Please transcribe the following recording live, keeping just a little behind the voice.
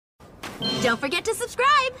Don't forget to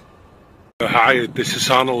subscribe. Hi, this is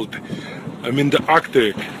Arnold. I'm in the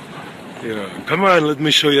Arctic. Yeah, come on, let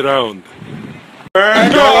me show you around. I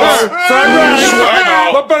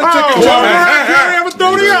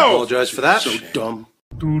apologize for that. So dumb.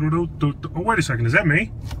 Oh, wait a second. Is that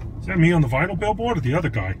me? Is that me on the vinyl billboard or the other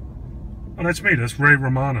guy? Oh, that's me. That's Ray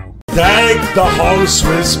Romano. Thank the whole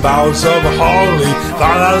Swiss spouse of Holly.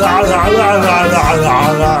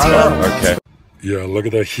 Okay. Yeah, look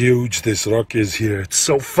at how huge this rock is here. It's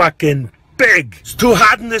so fucking big. It's too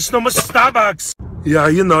hot in this no more Starbucks. Yeah,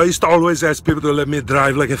 you know, I used to always ask people to let me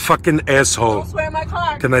drive like a fucking asshole. Don't swear my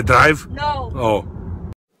car. Can I drive? No. Oh.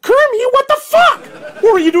 Kermie, what the fuck?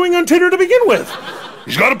 What were you doing on Tinder to begin with?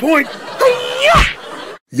 He's got a point.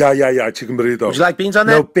 Yeah, chicken burrito. Would you like beans on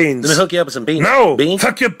that? No beans. Let me hook you up with some beans. No! Beans?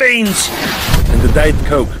 Fuck your beans! And the Diet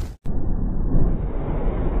Coke.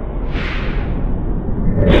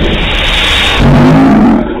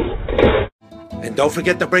 And don't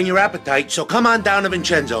forget to bring your appetite, so come on down to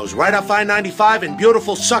Vincenzo's, right off I-95 in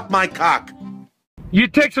beautiful Suck My Cock. You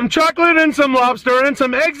take some chocolate and some lobster and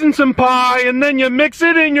some eggs and some pie, and then you mix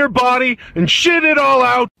it in your body and shit it all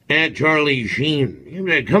out. Charlie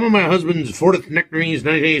Sheen. Come on my husband's 40th Nectarines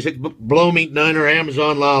 1986 Blow Meat Diner,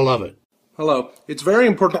 Amazon Law, love it. Hello. It's very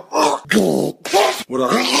important.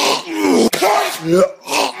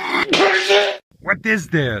 What is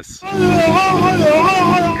this?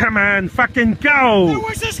 Come on, fucking go! There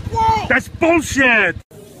was a squirrel! That's bullshit!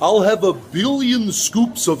 I'll have 1 billion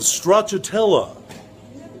scoops of stracciatella.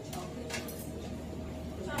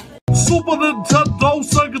 Super Nintendo,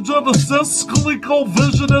 Sega Genesis,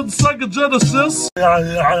 ColecoVision, and Sega Genesis.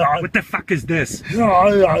 What the fuck is this?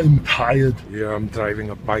 I'm tired. Yeah, I'm driving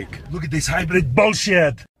a bike. Look at this hybrid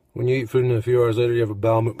bullshit! When you eat food and a few hours later you have a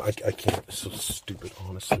bowel movement, I can't. It's so stupid,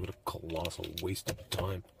 honestly. What a colossal waste of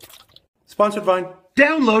time. Sponsored Vine.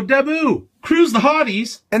 Download Daboo. Cruise the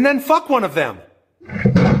hotties. And then fuck one of them.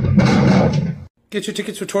 Get your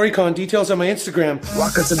tickets for ToryCon. Details on my Instagram.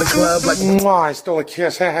 Walk into the club like, mwah, I stole a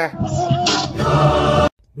kiss.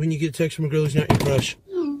 When you get a text from a girl who's not your crush.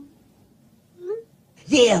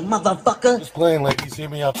 Yeah, motherfucker. Just playing, ladies. Hear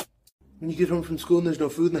me up. When you get home from school and there's no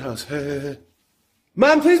food in the house.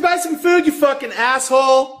 Mom, please buy some food, you fucking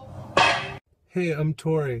asshole. Hey, I'm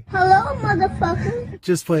Tori. Hello, motherfucker.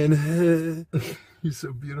 Just playing. You're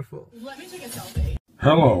so beautiful. Let me take a selfie.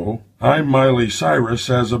 Hello, I'm Miley Cyrus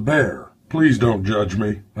as a bear. Please don't judge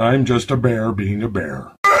me. I'm just a bear being a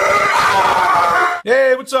bear.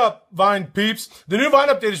 Hey, what's up, Vine peeps? The new Vine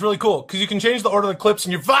update is really cool, because you can change the order of the clips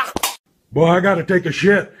in your Boy, I gotta take a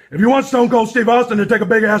shit. If you want Stone Cold Steve Austin to take a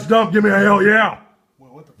big ass dump, give me a hell yeah.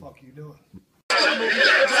 Well, what the fuck are you doing?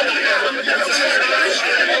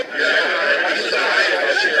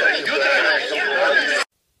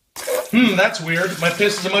 That's weird. My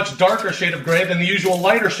piss is a much darker shade of gray than the usual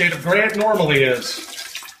lighter shade of gray it normally is.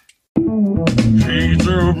 Sheets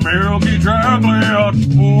of milky chocolate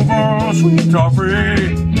over sweet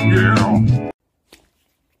toffee, yeah.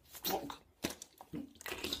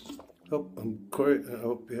 Oh, I'm Corey. I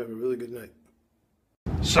hope you have a really good night.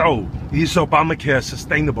 So, is Obamacare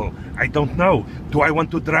sustainable? I don't know. Do I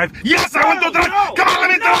want to drive? Yes, I want to drive! No, come on, let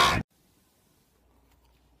me drive!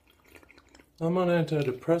 I'm on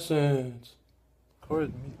antidepressants.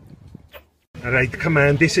 Corey. Alright, come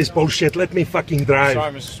on, this is bullshit. Let me fucking drive.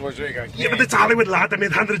 Sorry, Mr. Schwarzenegger. Yeah, but it's Hollywood, lad. I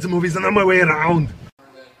made hundreds of movies and I'm my way around.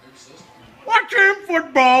 Watching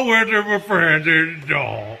football with my friends is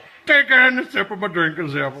dull. Taking a sip of my drink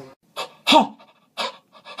as ever. Ha!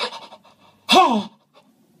 Ha!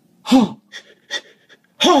 Ha!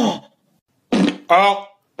 Ha! Oh.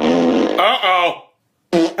 Uh-oh.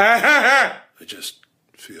 I just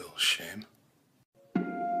feel shame.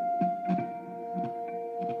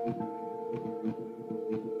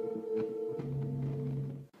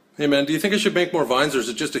 Hey man, do you think I should make more vines, or is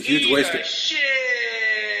it just a huge waste of shit?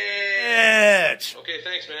 Okay,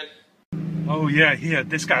 thanks, man. Oh, yeah, here,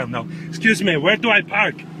 this guy will know. Excuse me, where do I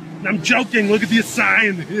park? I'm joking, look at this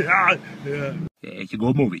sign. Yeah. It's a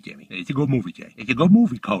good movie, Jimmy. It's a good movie, Jay. It's a good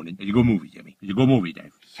movie, Conan. It's a good movie, Jimmy. It's a good movie,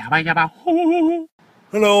 Dave. Yabba yabba.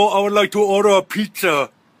 Hello, I would like to order a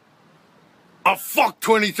pizza. I fucked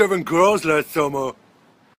 27 girls last summer.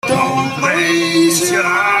 Don't raise your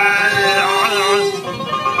eyes.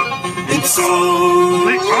 It's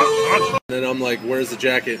only... And I'm like, where's the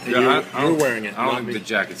jacket? And Yeah, you're wearing it. I don't not think me. the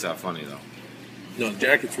jacket's that funny though. No, the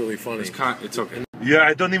jacket's really funny. It's okay. Yeah,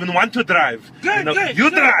 I don't even want to drive. Good, No, good, you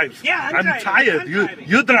good. drive. Yeah, I'm I'm driving. tired. I'm You driving.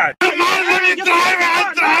 you drive. Come on, let me drive.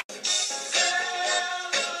 I'll drive.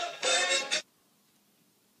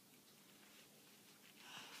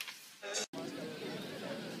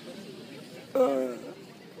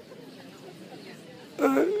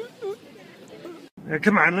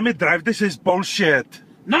 Come on, let me drive. This is bullshit.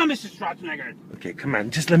 No, Mr. Schwarzenegger. Okay, come on,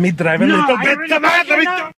 just let me drive a little bit. Come on, let me.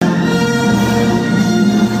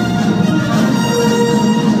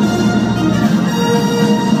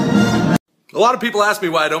 A lot of people ask me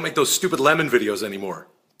why I don't make those stupid lemon videos anymore.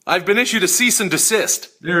 I've been issued a cease and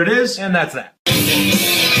desist. There it is, and that's that.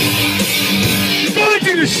 Look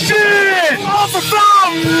at the shit! Off the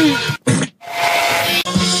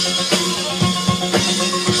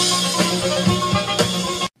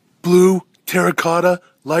Blue, terracotta,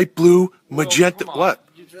 light blue, magenta. What?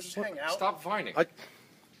 You just hang out. Stop whining.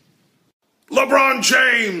 LeBron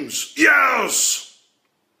James, yes!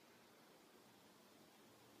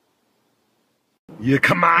 Yeah,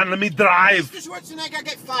 come on, let me drive. Mr. Schwarzenegger,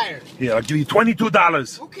 get fired. Yeah, I'll give you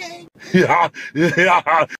 $22. Okay. Yeah.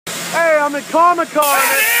 Hey, I'm at Comic-Con. I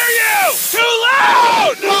hear you! Too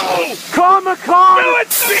loud! No! Comic-Con! Do it!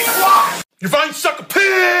 Be quiet! Your Vine sucker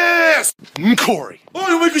piss! Corey. Oh,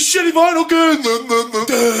 you make a shitty Vine again?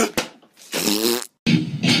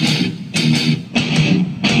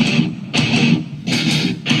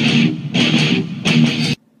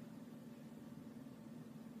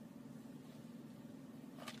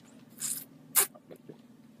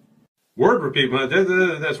 Word repeat, man.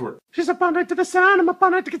 That's word. She's up all night to the sun, I'm up all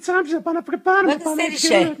night to get some, she's up all night to get fun, I'm up all night to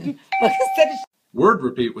get lucky. Word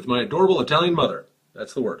repeat with my adorable Italian mother.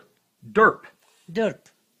 That's the word. Derp. Derp.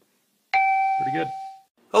 Pretty good.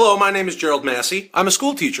 Hello, my name is Gerald Massey. I'm a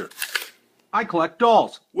school teacher. I collect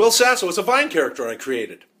dolls. Will Sasso is a Vine character I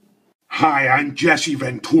created. Hi, I'm Jesse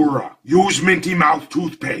Ventura. Use Minty Mouth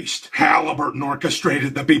toothpaste. Halliburton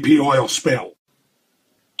orchestrated the BP oil spill.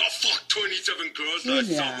 I fucked 27 girls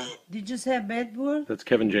Julia, did you say a bad word? That's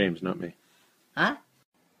Kevin James, not me. Huh?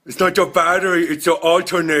 It's not your battery, it's your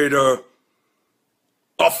alternator.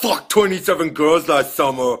 I fucked 27 girls last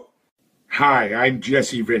summer. Hi, I'm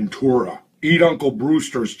Jesse Ventura. Eat Uncle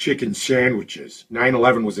Brewster's chicken sandwiches.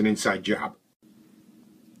 9/11 was an inside job.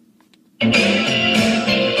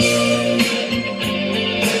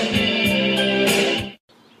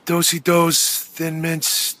 Do-si-dos, Thin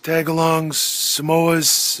Mints, Tagalongs,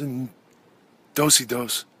 Samoas, and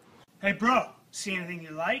do-si-dos. Hey, bro, see anything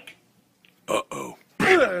you like? Uh-oh.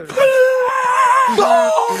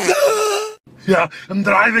 Yeah, I'm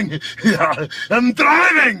driving. Yeah, I'm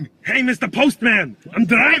driving. Hey, Mr. Postman, I'm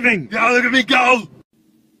driving. Yeah, look at me go.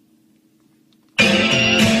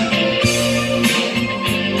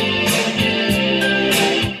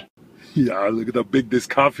 Yeah, look at how big this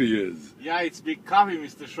coffee is. Yeah, it's big coffee,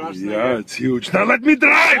 Mr. Schwarzenegger. Yeah, it's huge. Now let me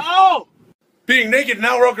drive. Oh! Being naked in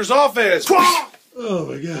Al Roker's office. Oh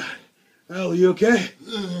my god. Al, you okay?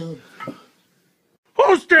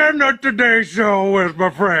 Who's standing at today's show with my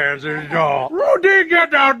friends and y'all? Rudy,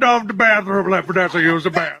 get out of the bathroom, let Vanessa use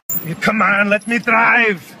the bath. Come on, let me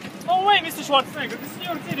drive. No way, Mr. Schwarzenegger. This is New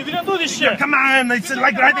York City. We don't do this shit. Come on, it's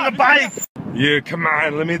like riding a bike. Yeah, come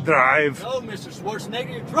on, let me drive. Hello, Mr.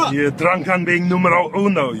 Schwarzenegger, you're drunk. You're drunk on being numero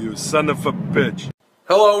uno, you son of a bitch.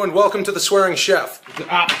 Hello and welcome to the Swearing Chef.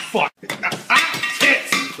 Ah, fuck.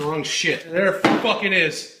 Tits! It's the wrong shit. There fucking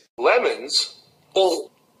is. Lemons? Oh.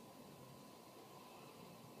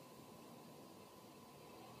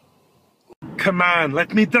 Come on,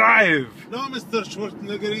 let me drive. No, Mr.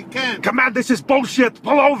 Schwarzenegger, you can't. Come on, this is bullshit.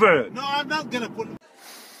 Pull over. No, I'm not gonna pull.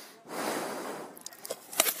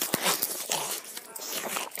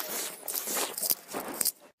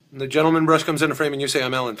 The gentleman brush comes into frame and you say,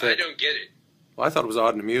 I'm Ellen Thick. I don't get it. Well, I thought it was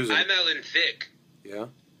odd and amusing. I'm Ellen Thick. Yeah?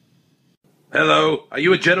 Hello. Are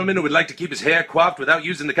you a gentleman who would like to keep his hair coiffed without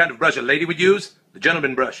using the kind of brush a lady would use? The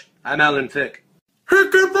gentleman brush. I'm Alan Thick. He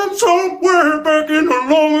came from somewhere back in the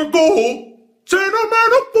long ago. Sent him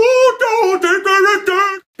in a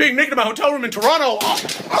photo. Being naked in my hotel room in Toronto.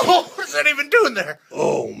 Oh, what's that even doing there?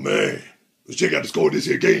 Oh, man. Let's check out the score of this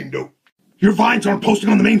here game, though. Your vines aren't posting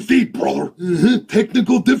on the main feed, brother.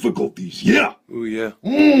 Technical difficulties, yeah. Ooh, yeah.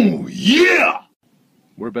 Ooh, yeah.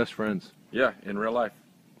 We're best friends. Yeah, in real life.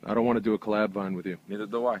 I don't want to do a collab Vine with you. Neither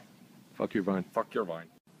do I. Fuck your Vine. Fuck your Vine.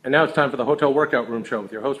 And now it's time for the Hotel Workout Room Show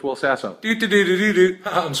with your host, Will Sasso.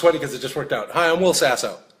 I'm sweaty because it just worked out. Hi, I'm Will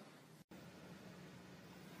Sasso.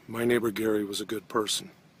 My neighbor Gary was a good person.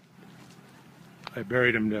 I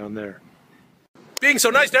buried him down there. Being so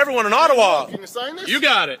nice to everyone in Ottawa. Can you sign this? You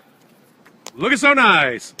got it. Looking so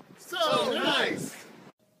nice. So nice.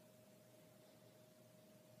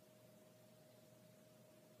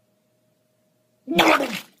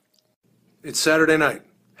 It's Saturday night.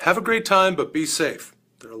 Have a great time, but be safe.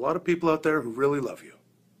 There are a lot of people out there who really love you.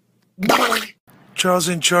 Charles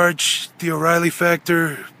in Charge, The O'Reilly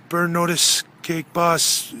Factor, Burn Notice, Cake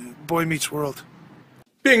Boss, Boy Meets World.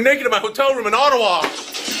 being naked in my hotel room in Ottawa.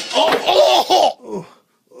 Oh,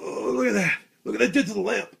 look at that. Look at that did to the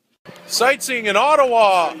lamp. Sightseeing in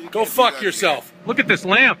Ottawa. Go fuck yourself. Look at this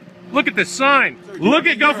lamp. Look at this sign. Look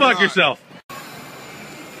at go fuck yourself.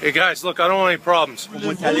 Hey guys, look, I don't want any problems.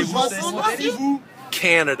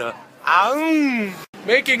 Canada.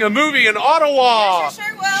 Making a movie in Ottawa.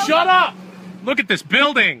 Shut up. Look at this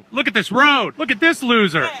building. Look at this road. Look at this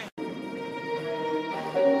loser.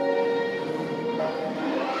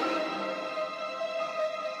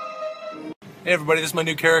 Hey everybody, this is my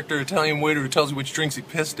new character, Italian waiter who tells you which drinks he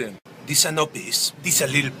pissed in. This a no piece, this a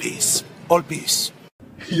little piece, all piece.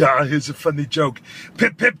 Yeah, here's a funny joke.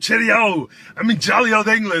 Pip pip cheerio! I'm in jolly old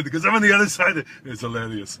England because I'm on the other side. It's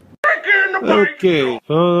hilarious. Okay.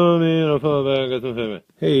 Follow me or follow back. Got some family.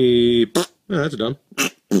 Hey. Oh, that's done.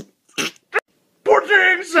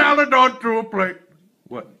 Putting salad onto a plate.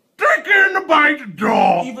 What? Taking a bite,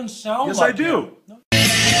 draw. Even sound Yes, like I do. We're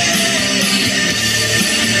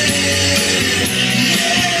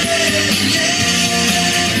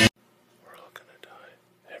all gonna die.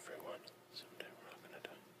 Everyone. Someday we're all gonna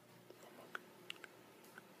die.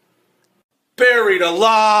 Buried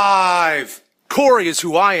alive! Corey is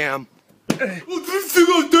who I am.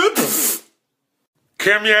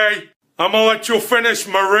 Kimye, I'm gonna let you finish,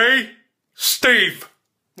 Marie. Steve.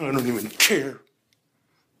 I don't even care.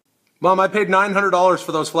 Mom, I paid $900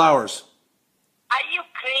 for those flowers. Are you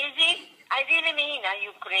crazy? I really mean, are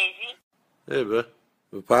you crazy? Hey, bro.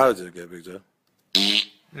 What power did get big, Joe?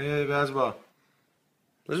 Hey, basketball.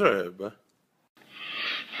 That's all right, bro.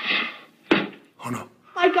 Oh, no.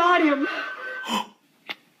 I got him.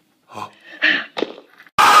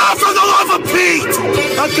 Ah, for the love of Pete!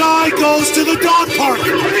 A guy goes to the dog park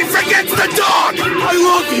and he forgets the dog! I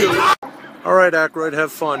love you! All right, Aykroyd,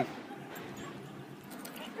 have fun.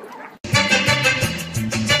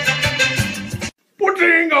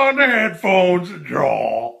 Putting on the headphones,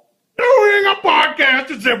 draw. Doing a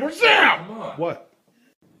podcast at Zipper Zap. What?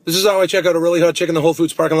 This is how I check out a really hot chick in the Whole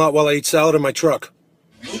Foods parking lot while I eat salad in my truck.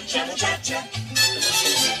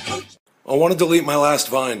 I want to delete my last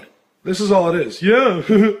Vine. This is all it is. Yeah.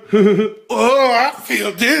 Oh, I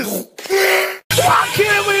feel this. Why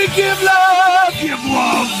can't we give love? Give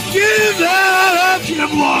love. Give love.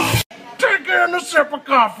 Give love. Taking a sip of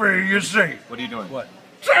coffee, you see. What are you doing? What?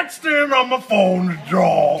 Texting on my phone,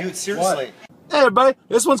 draw. Dude, seriously. Hey, everybody.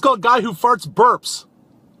 This one's called Guy Who Farts Burps.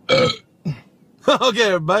 Okay,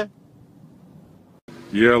 everybody.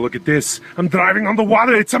 Yeah, look at this. I'm driving on the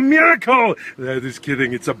water. It's a miracle. Just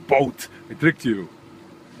kidding. It's a boat. I tricked you.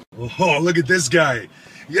 Oh, look at this guy.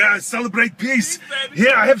 Yeah, celebrate peace.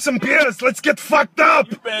 Yeah, have some beers. Let's get fucked up.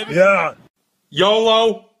 Yeah.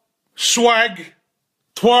 YOLO. Swag.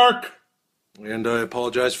 Twerk. And I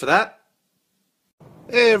apologize for that.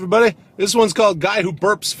 Hey, everybody. This one's called Guy Who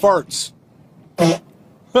Burps Farts.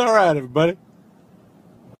 All right, everybody.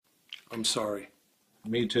 I'm sorry.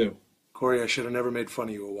 Me too. Corey, I should have never made fun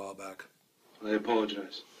of you a while back. I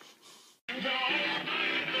apologize.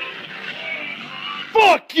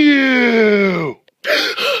 Fuck you!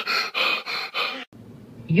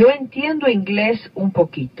 Yo entiendo inglés un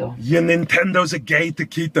poquito. Your Nintendo's a gay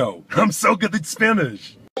taquito. I'm so good at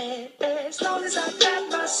Spanish.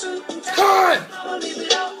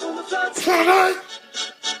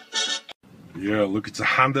 Yeah, look, it's a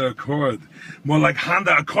Honda Accord. More like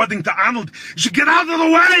Honda according to Arnold. You should get out of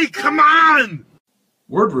the way! Come on!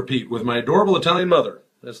 Word repeat with my adorable Italian mother.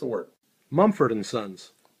 That's the word. Mumford and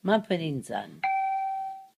Sons. Mumford and Son.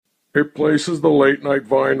 It places the late night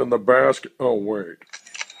Vine in the basket. Oh, wait.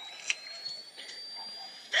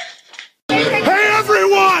 Hey,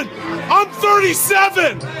 everyone! I'm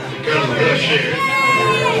 37!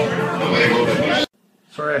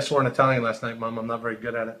 Sorry I swore in Italian last night, Mom. I'm not very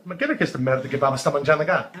good at it. Ma che è questa merda che baba sta mangiando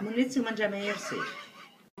qua? Amunizio mangiamo ieri.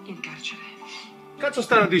 In carcere. Cazzo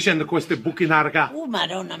stanno dicendo queste buchinare qua? Oh,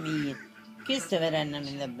 madonna mia. Che sto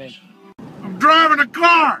veramente davvero? I'm driving a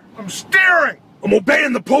car. I'm steering. I'm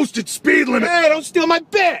obeying the posted speed limit. Hey, don't steal my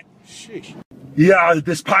bit! Sheesh. Yeah,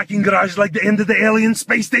 this parking garage is like the end of the Alien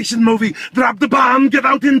Space Station movie. Drop the bomb, get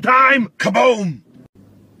out in time. Kaboom!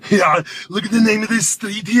 Yeah, look at the name of this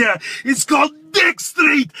street here. It's called Dick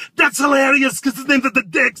Street. That's hilarious because it's named after the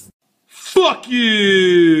Dicks. Fuck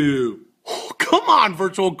you! Oh, come on,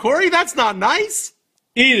 Virtual Corey, that's not nice.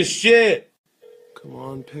 Eat a shit. Come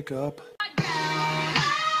on, pick up.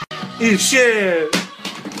 Eat a shit.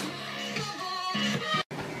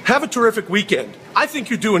 Have a terrific weekend. I think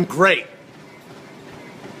you're doing great.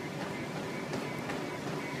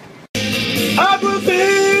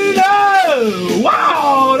 Aquafina!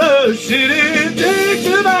 Wow, the city takes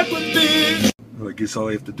it back with me. Well, I guess all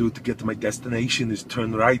I have to do to get to my destination is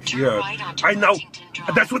turn right here. I know!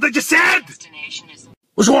 That's what I just said!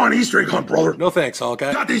 Let's go on an Easter egg hunt, brother. No thanks, Hulk.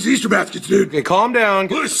 Got these Easter baskets, dude. Okay, calm down.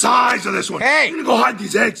 Look at the size of this one. Hey! I'm gonna go hide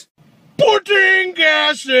these eggs. Putting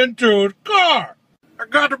gas into the car. I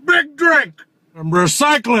got a big drink. I'm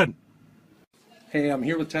recycling. Hey, I'm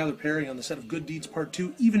here with Tyler Perry on the set of Good Deeds Part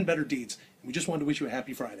 2, Even Better Deeds. And we just wanted to wish you a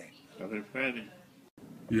happy Friday. Happy Friday.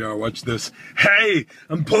 Yeah, watch this. Hey,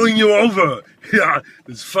 I'm pulling you over. Yeah,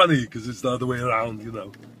 it's funny because it's the other way around, you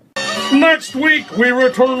know. Next week, we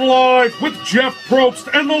return live with Jeff Probst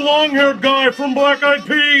and the long-haired guy from Black Eyed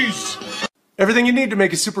Peas. Everything you need to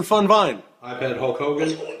make a super fun Vine. I've had Hulk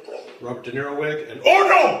Hogan, Robert De Niro wig, and oh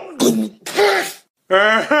no!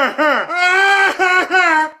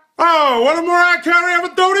 Oh, what a Mariah Carey of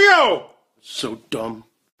a dodio! So dumb.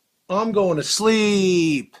 I'm going to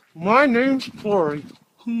sleep. My name's Corey.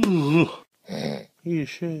 You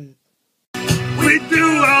should. We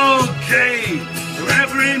do okay.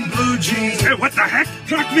 Forever in blue jeans. Hey, what the heck?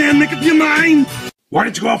 Truck man, make up your mind. Why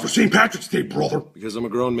did you go out for St. Patrick's Day, brother? Because I'm a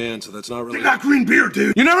grown man, so that's not really... They got green beer,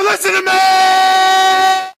 dude. You never listen to me!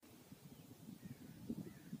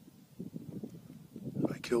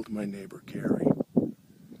 I killed my neighbor, Gary.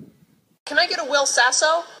 Can I get a Will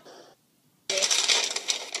Sasso?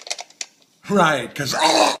 Right, because...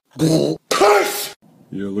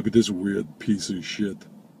 Yeah, look at this weird piece of shit.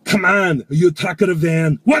 Come on, are you a truck or a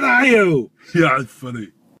van? What are you? Yeah, it's funny.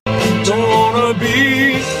 Don't wanna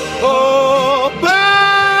be all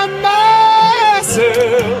by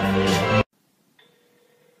myself.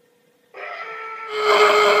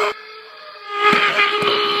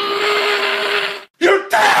 You're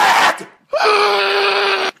dead!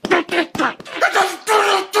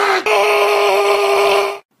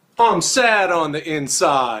 I'm sad on the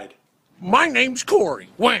inside. My name's Corey.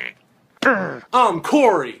 Wah. I'm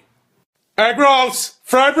Corey. Egg rolls,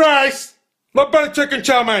 fried rice, my butter chicken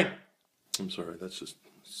chow mein. I'm sorry, that's just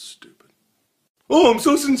stupid. Oh, I'm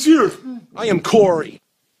so sincere. I am Corey.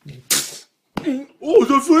 Oh,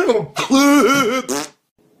 that's real.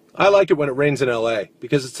 I like it when it rains in LA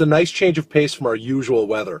because it's a nice change of pace from our usual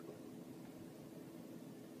weather.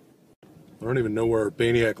 I don't even know where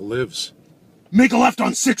Urbaniac lives. Make a left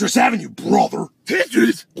on Citrus Avenue, brother.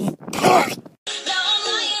 Citrus?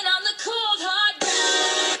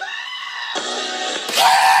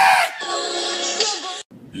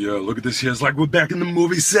 Yeah, look at this here. It's like we're back in the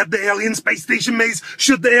movie set. The alien space station maze.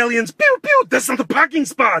 Shoot the aliens. Pew, pew. That's not the parking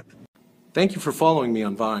spot. Thank you for following me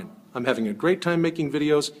on Vine. I'm having a great time making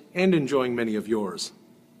videos and enjoying many of yours.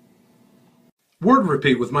 Word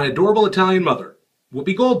repeat with my adorable Italian mother,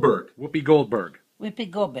 Whoopi Goldberg. Whoopi Goldberg. Whippy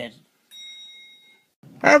Goldberg.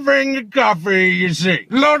 Having a coffee, you see.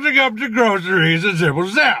 Loading up the groceries, a zipple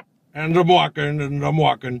zap. And I'm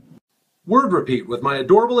walking. Word repeat with my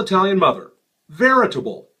adorable Italian mother,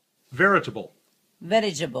 Veritable. Veritable.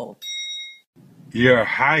 Veritable. Yeah,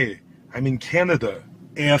 hi. I'm in Canada.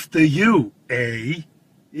 After you, eh?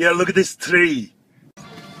 Yeah, look at this tree.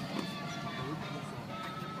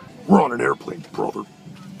 We're on an airplane, brother.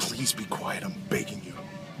 Please be quiet, I'm begging you.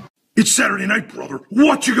 It's Saturday night, brother.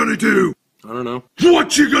 What you gonna do? I don't know.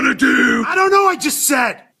 What you gonna do? I don't know, I just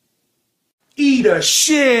said. Eat a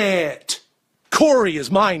shit. Corey is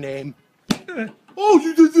my name. Oh,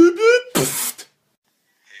 you did it?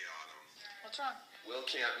 Hey, Autumn. What's wrong? Will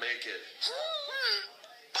can't make it.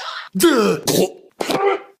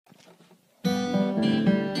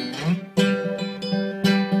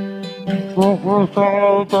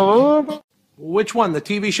 Which one, the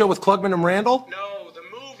TV show with Klugman and Randall? No, the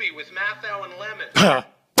movie with Matthew and Lemon.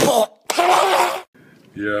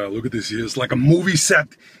 Yeah, look at this here. It's like a movie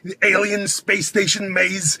set. The alien space station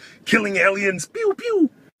maze. Killing aliens. Pew, pew.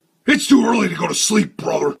 It's too early to go to sleep,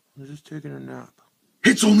 brother. I'm just taking a nap.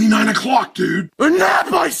 It's only 9 o'clock, dude. A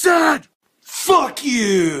nap, I said! Fuck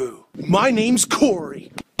you! My name's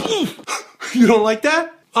Corey. You don't like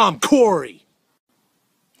that? I'm Corey.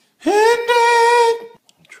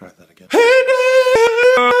 Try that again.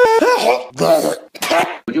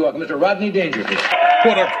 Would you welcome Mr. Rodney Dangerfield?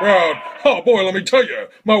 What a crowd. Oh boy, let me tell you.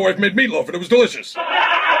 My wife made meatloaf and it was delicious.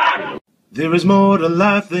 There is more to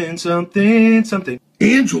life than something.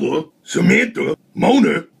 Angela, Samantha,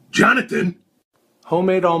 Mona, Jonathan.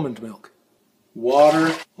 Homemade almond milk.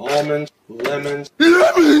 Water, almonds, lemons.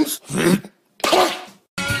 Lemons?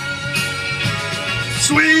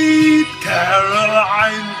 Sweet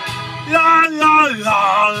Caroline. La, la,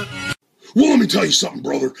 la. Well, let me tell you something,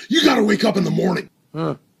 brother. You gotta wake up in the morning.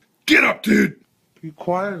 Huh. Get up, dude. Be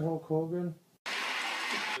quiet, Hulk Hogan.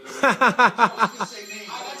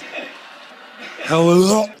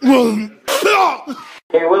 Hello.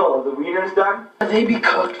 Hey Will, are the wieners done? They be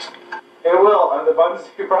cooked. Hey Will, are the buns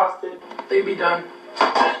defrosted? They be done.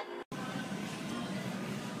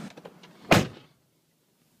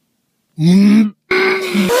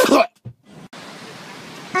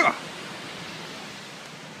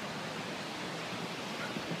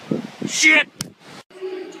 Shit!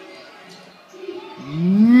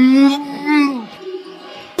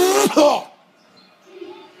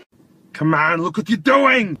 Come on, look what you're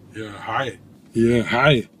doing! Yeah, hi. Yeah,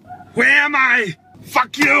 hi. Where am I?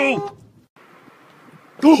 Fuck you!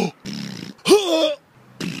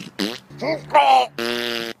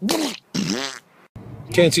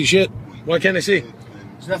 Can't see shit. Why can't I see?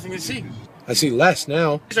 There's nothing to see. I see less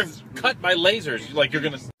now. These are cut by lasers. Like you're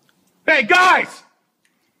gonna. Hey, guys!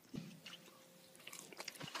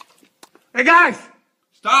 Hey, guys!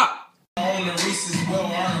 Stop!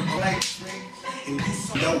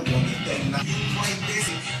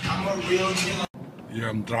 Yeah,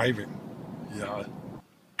 I'm driving. Yeah.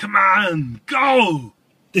 Come on, go!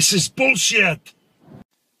 This is bullshit!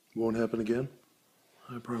 Won't happen again.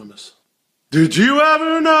 I promise. Did you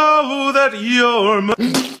ever know that you're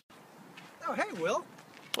Oh, hey, Will.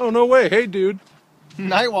 Oh, no way. Hey, dude.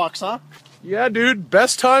 Night walks, huh? Yeah, dude.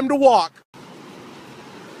 Best time to walk.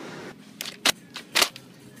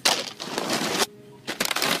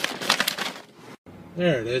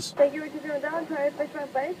 There it is. Thank you for taking it down. Try to fix my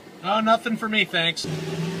face. Oh, nothing for me, thanks.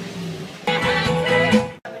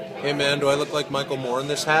 Hey, man, do I look like Michael Moore in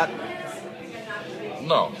this hat?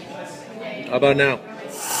 No. How about now?